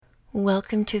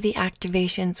Welcome to the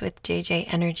Activations with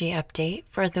JJ Energy Update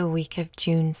for the week of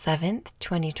June 7th,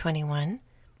 2021.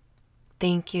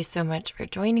 Thank you so much for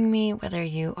joining me, whether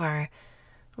you are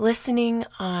listening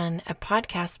on a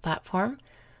podcast platform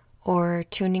or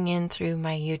tuning in through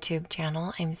my YouTube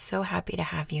channel. I'm so happy to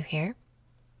have you here.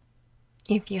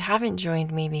 If you haven't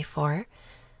joined me before,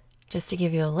 just to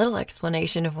give you a little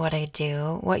explanation of what I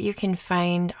do, what you can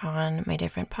find on my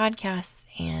different podcasts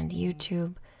and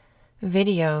YouTube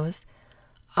videos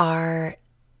are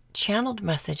channeled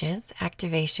messages,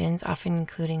 activations, often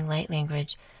including light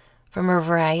language, from a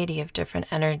variety of different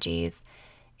energies.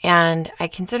 And I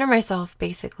consider myself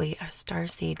basically a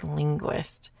starseed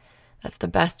linguist. That's the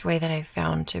best way that I've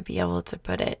found to be able to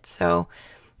put it. So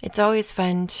it's always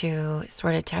fun to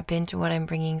sort of tap into what I'm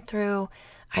bringing through.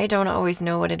 I don't always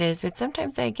know what it is, but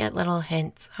sometimes I get little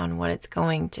hints on what it's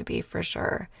going to be for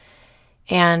sure.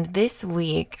 And this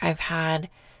week I've had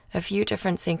a few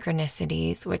different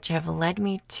synchronicities which have led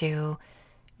me to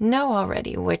know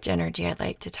already which energy I'd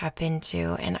like to tap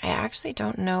into. And I actually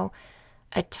don't know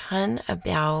a ton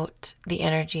about the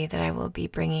energy that I will be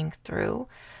bringing through.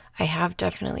 I have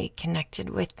definitely connected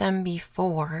with them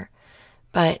before,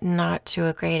 but not to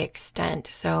a great extent.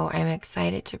 So I'm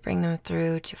excited to bring them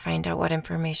through to find out what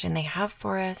information they have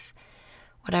for us,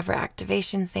 whatever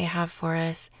activations they have for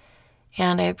us.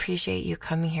 And I appreciate you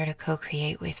coming here to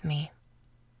co-create with me.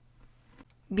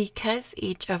 Because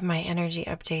each of my energy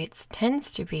updates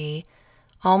tends to be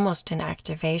almost an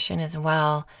activation as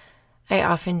well, I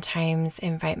oftentimes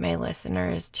invite my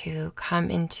listeners to come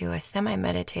into a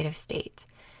semi-meditative state.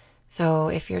 So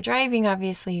if you're driving,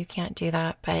 obviously you can't do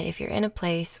that, but if you're in a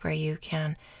place where you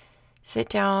can sit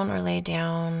down or lay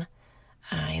down,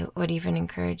 I would even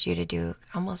encourage you to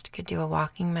could do a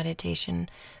walking meditation,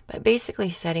 but basically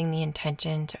setting the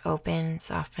intention to open,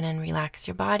 soften, and relax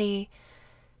your body,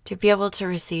 to be able to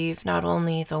receive not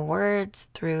only the words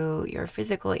through your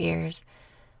physical ears,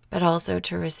 but also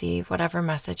to receive whatever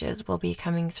messages will be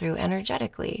coming through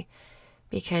energetically.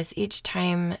 Because each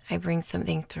time I bring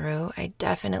something through, I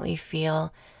definitely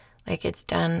feel like it's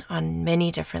done on many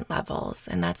different levels,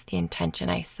 and that's the intention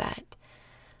I set.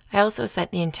 I also set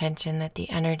the intention that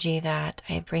the energy that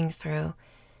I bring through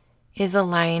is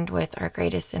aligned with our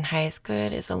greatest and highest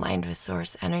good, is aligned with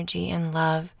source energy and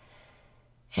love.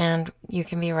 And you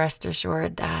can be rest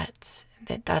assured that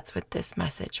that's what this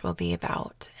message will be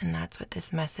about, and that's what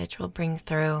this message will bring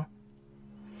through.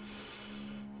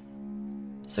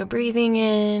 So breathing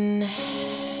in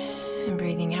and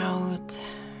breathing out,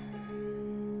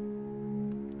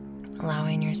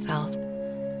 allowing yourself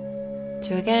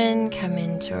to again come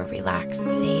into a relaxed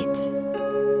state.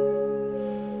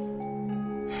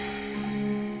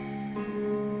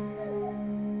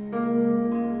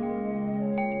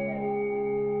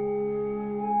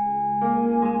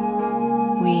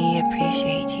 We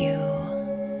appreciate you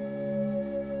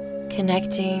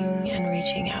connecting and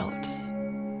reaching out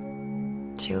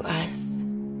to us.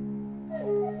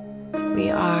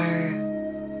 We are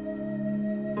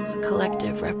a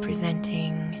collective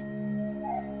representing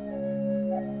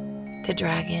the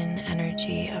dragon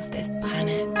energy of this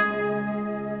planet.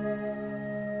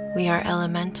 We are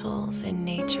elementals in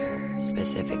nature,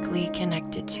 specifically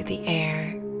connected to the air.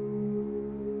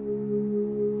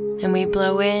 And we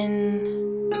blow in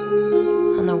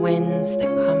on the winds that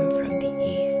come from the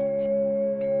east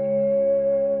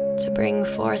to bring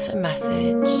forth a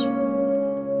message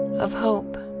of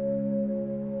hope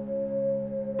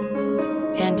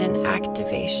and an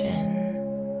activation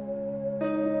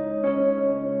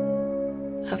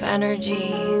of energy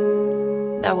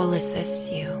that will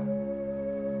assist you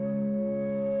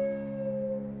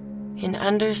in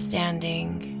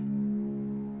understanding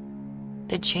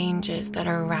the changes that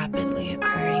are rapidly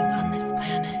occurring on this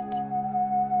planet.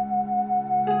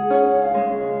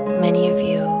 Many of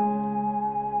you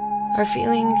are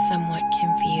feeling somewhat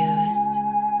confused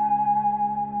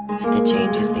at the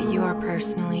changes that you are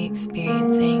personally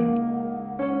experiencing,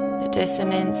 the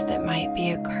dissonance that might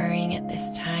be occurring at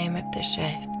this time of the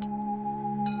shift.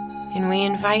 And we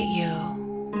invite you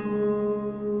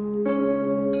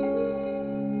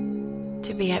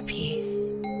to be at peace.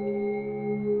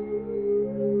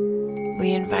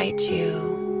 We invite you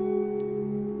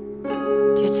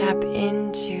to tap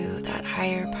into that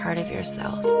higher part of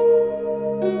yourself,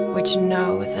 which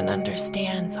knows and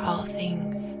understands all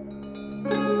things,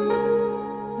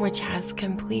 which has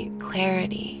complete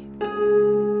clarity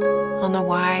on the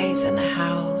whys and the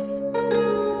hows.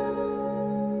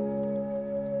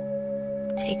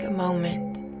 Take a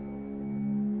moment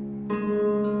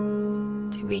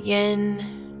to begin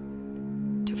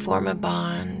to form a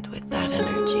bond with that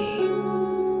energy,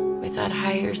 with that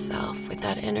higher self, with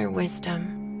that inner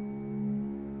wisdom.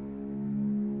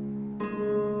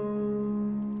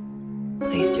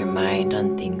 Place your mind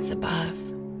on things above,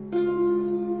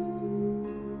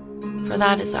 for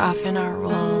that is often our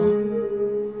role,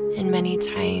 and many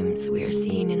times we are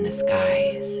seen in the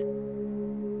skies.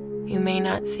 You may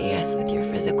not see us with your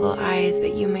physical eyes,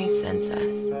 but you may sense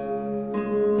us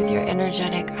with your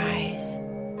energetic eyes.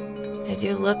 As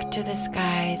you look to the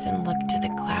skies and look to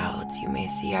the clouds, you may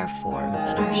see our forms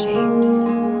and our shapes.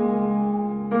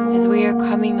 As we are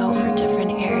coming over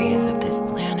different areas of this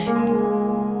planet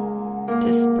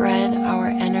to spread our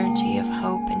energy of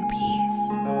hope and peace,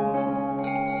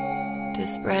 to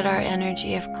spread our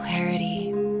energy of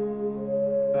clarity.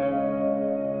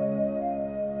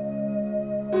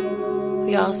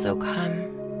 We also come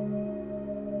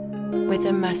with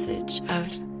a message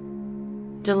of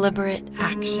deliberate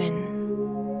action,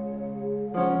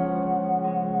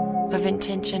 of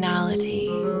intentionality,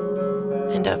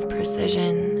 and of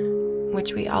precision,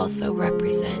 which we also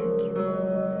represent.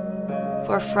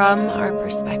 For from our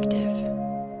perspective,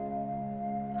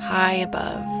 high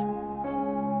above,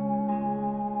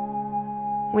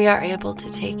 we are able to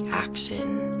take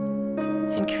action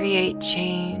and create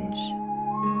change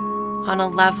on a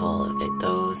level that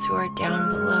those who are down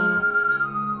below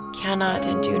cannot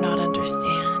and do not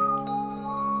understand.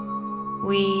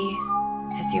 We,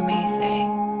 as you may say,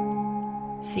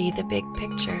 see the big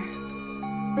picture.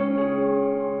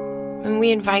 And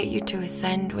we invite you to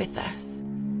ascend with us,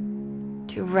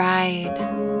 to ride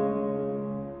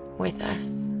with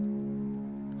us,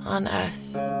 on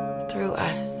us, through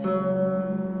us,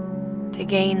 to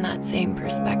gain that same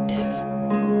perspective.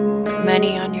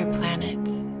 Many on your planet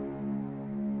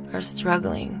are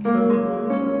struggling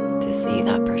to see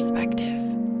that perspective.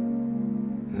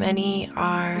 Many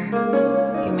are,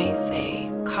 you may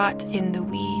say, caught in the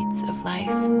weeds of life,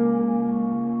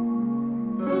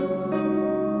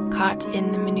 caught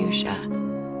in the minutia.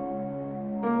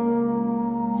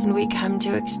 And we come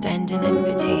to extend an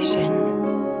invitation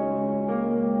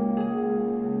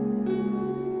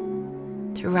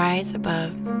to rise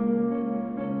above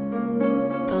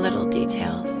the little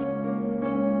details.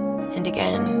 And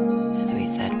again, as we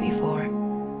said before,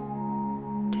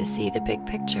 to see the big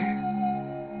picture.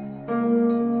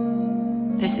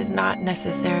 This is not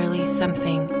necessarily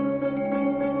something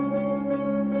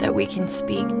that we can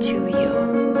speak to you,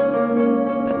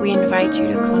 but we invite you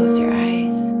to close your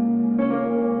eyes.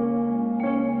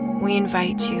 We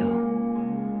invite you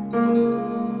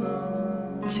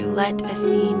to let a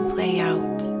scene play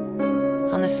out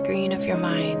on the screen of your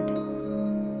mind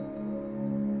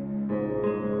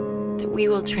that we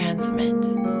will transmit,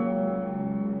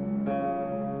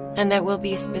 and that will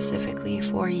be specifically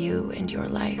for you and your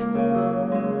life.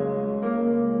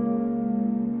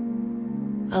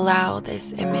 Allow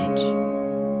this image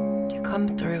to come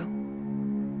through.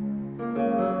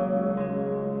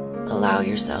 Allow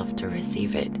yourself to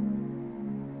receive it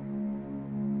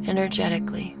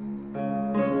energetically.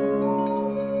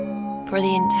 For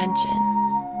the intention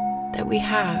that we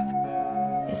have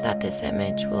is that this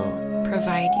image will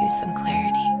provide you some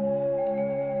clarity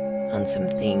on some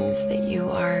things that you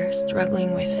are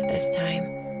struggling with at this time,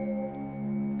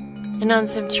 and on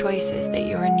some choices that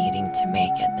you are needing to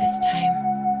make at this time.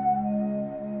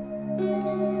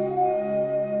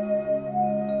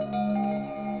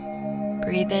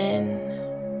 Breathe in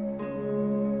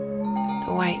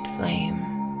the white flame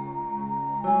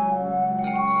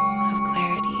of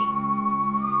clarity,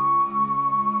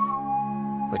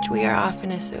 which we are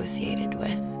often associated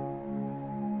with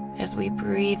as we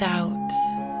breathe out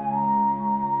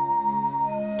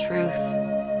truth,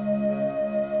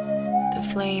 the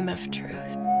flame of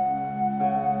truth,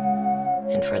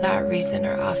 and for that reason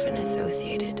are often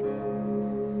associated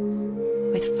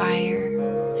with fire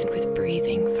and with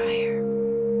breathing fire.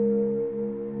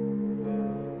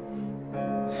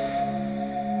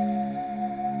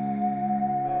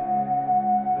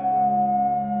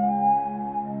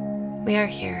 We are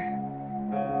here,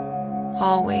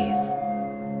 always,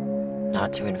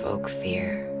 not to invoke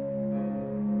fear,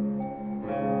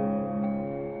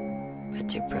 but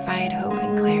to provide hope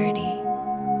and clarity.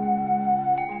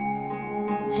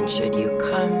 And should you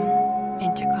come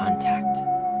into contact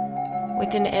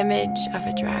with an image of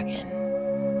a dragon,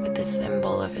 with the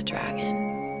symbol of a dragon,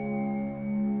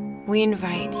 we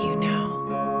invite you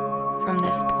now, from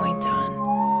this point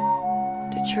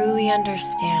on, to truly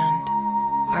understand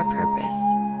our purpose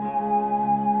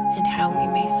and how we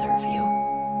may serve you.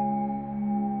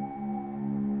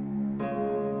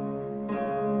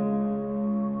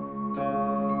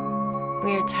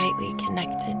 We are tightly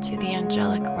connected to the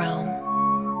angelic realm,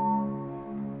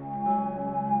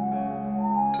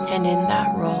 And in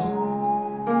that role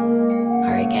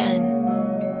are again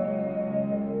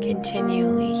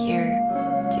continually here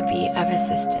to be of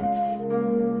assistance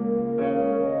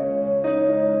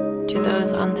to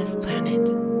those on this planet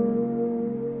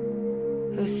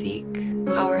who seek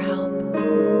our help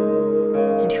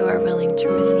and who are willing to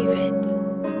receive it.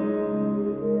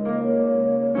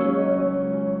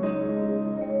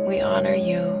 We honor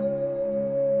you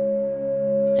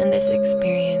and this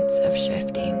experience of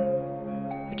shifting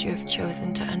which you have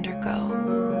chosen to undergo.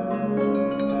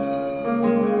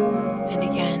 And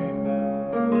again,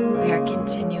 we are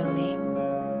continually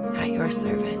at your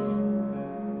service.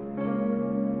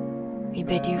 We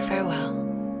bid you farewell.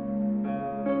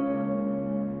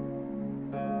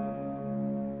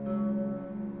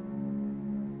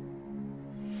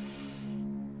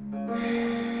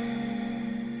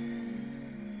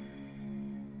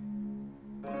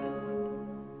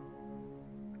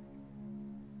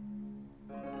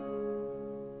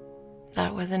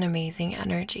 That was an amazing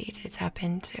energy to tap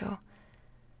into.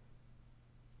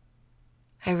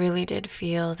 I really did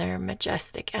feel their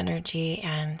majestic energy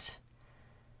and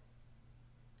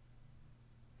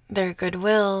their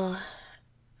goodwill,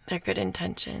 their good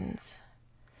intentions,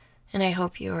 and I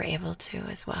hope you were able to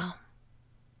as well.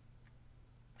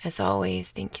 As always,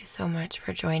 thank you so much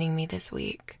for joining me this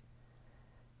week.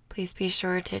 Please be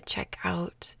sure to check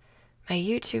out my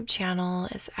YouTube channel,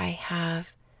 as I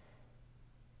have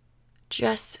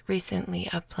just recently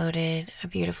uploaded a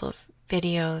beautiful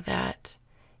video that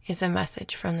is a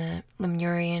message from the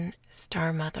Lemurian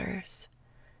Star Mothers.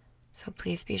 So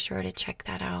please be sure to check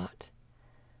that out.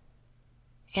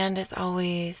 And as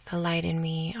always, the light in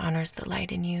me honors the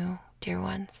light in you, dear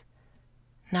ones.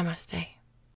 Namaste.